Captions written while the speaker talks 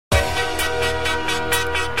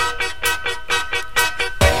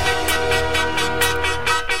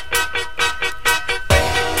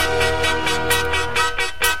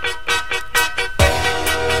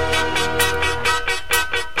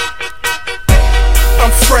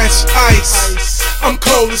fresh ice. I'm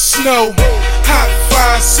cold as snow. Hot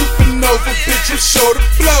fire, supernova, bitch, I'm sure to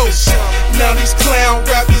blow. Now these clown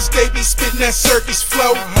rappers, they be spitting that circus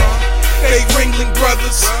flow. They Ringling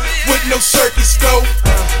brothers with no circus though.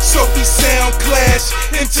 So we sound clash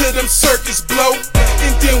into them circus blow.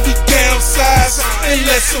 And then we downsize and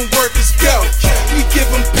let some workers go. We give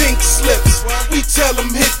them pink slips, we tell them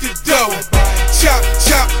hit the dough. Chop,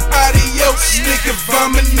 chop, adios, nigga,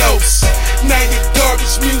 vamonos. Now your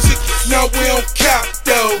garbage music, now we don't cop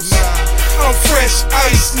those. I'm fresh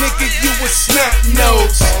ice, nigga, you a snot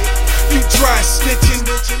nose. You dry snitching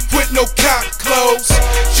with no cop clothes.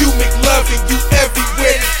 You McLovin', you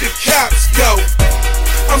everywhere the cops go.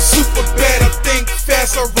 I'm super bad, I think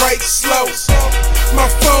fast, I write slow. My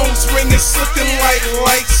phone's ringing, looking like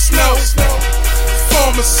light snow.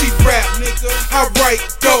 Pharmacy rap, nigga, I write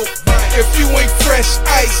dope. If you ain't fresh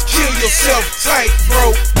ice, kill yourself tight,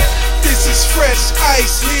 bro. This is fresh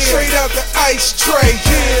ice, straight out the ice tray.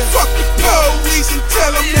 Fuck the police and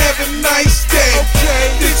tell them have a nice day.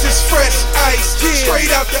 This is fresh ice,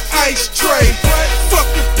 straight out the ice tray. Fuck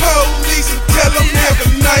the police and tell them have a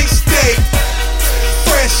nice day.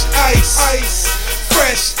 Fresh ice,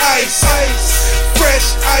 fresh ice, fresh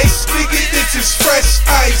ice, nigga, this is fresh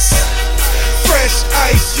ice. Fresh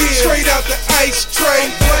ice, straight out the ice tray.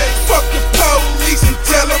 Fuck the police and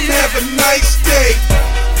tell them have a nice day.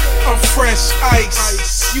 I'm fresh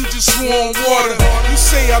ice, you just warm water. You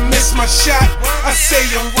say I missed my shot, I say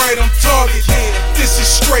I'm right on target. This is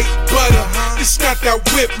straight butter, it's not that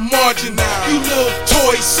whip margin. You little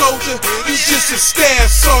toy soldier, you just a staff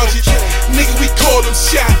sergeant. Nigga, we call them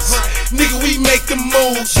shots, nigga, we make them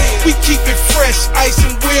moves. We keep it fresh ice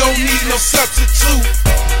and we don't need no substitute.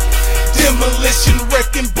 Demolition,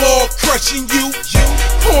 wrecking ball, crushing you.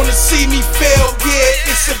 Wanna see me fail,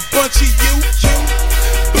 yeah, it's a bunch of you.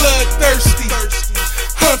 Bloodthirsty,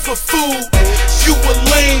 hunt for food. You a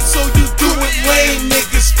lame, so you do what lame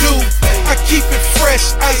niggas do. I keep it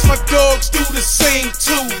fresh ice, my dogs do the same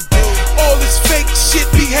too. All this fake shit,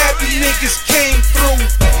 be happy niggas came through.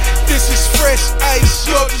 This is fresh ice,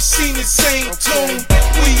 y'all just seen the same tune.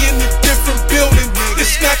 We in a different building,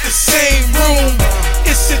 it's not the same room.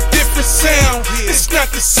 It's a different sound, it's not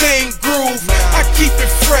the same groove. I keep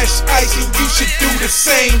it fresh ice and you should do the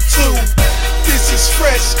same too. This is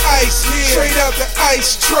fresh ice, straight out the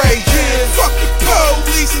ice tray. Fuck the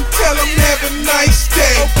police and tell them have a nice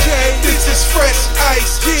day. This is fresh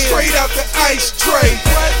ice, straight out the ice tray.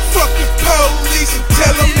 Fuck the police and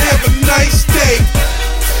tell them have a nice day.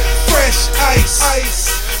 Fresh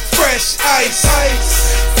ice, fresh ice,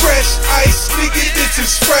 fresh ice, nigga, this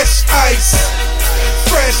is fresh ice.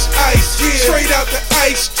 Fresh ice, straight out the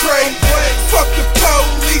ice tray. Fuck the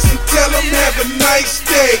police and tell them have a nice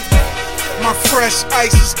day. My fresh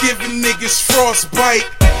ice is giving niggas frostbite.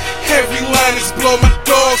 Every line is blow, my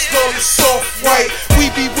dogs call it soft white. We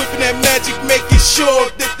be whipping that magic, making sure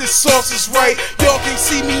that the sauce is right. Y'all can't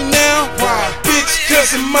see me now? Why? Bitch,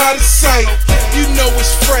 cause I'm out of sight. You know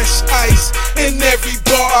it's fresh ice in every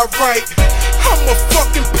bar I write. I'm a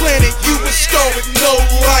fucking planet, you a star with no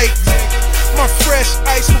light. My fresh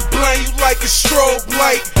ice will blind you like a strobe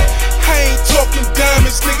light. I ain't talking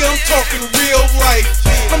diamonds, nigga, I'm talking real life.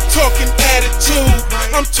 I'm talking attitude,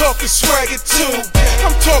 I'm talking swagger too.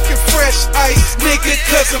 I'm talking fresh ice, nigga,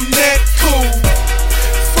 cause I'm that cool.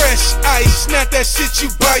 Fresh ice, not that shit you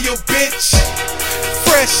buy your bitch.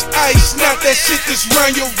 Fresh ice, not that shit that's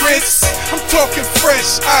round your wrist. I'm talking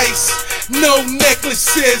fresh ice, no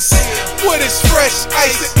necklaces. What is fresh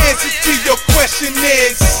ice? The answer to your question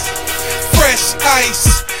is fresh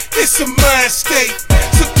ice, it's a mind state.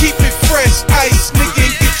 So keep it fresh ice, nigga,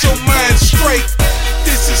 and get your mind straight.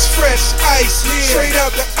 This is fresh ice, straight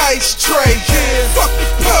out the ice tray. Fuck the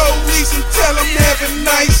police and tell them have a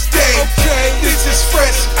nice day. This is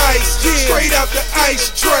fresh ice, straight out the ice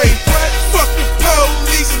tray. Fuck the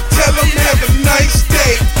police and tell them have a nice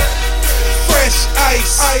day. Fresh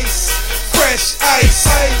ice, fresh ice,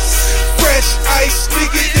 fresh ice,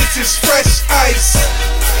 nigga, this is fresh ice.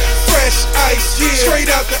 Fresh ice, straight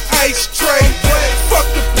out the ice tray. Fuck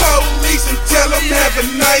the police and tell them have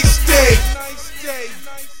a nice day.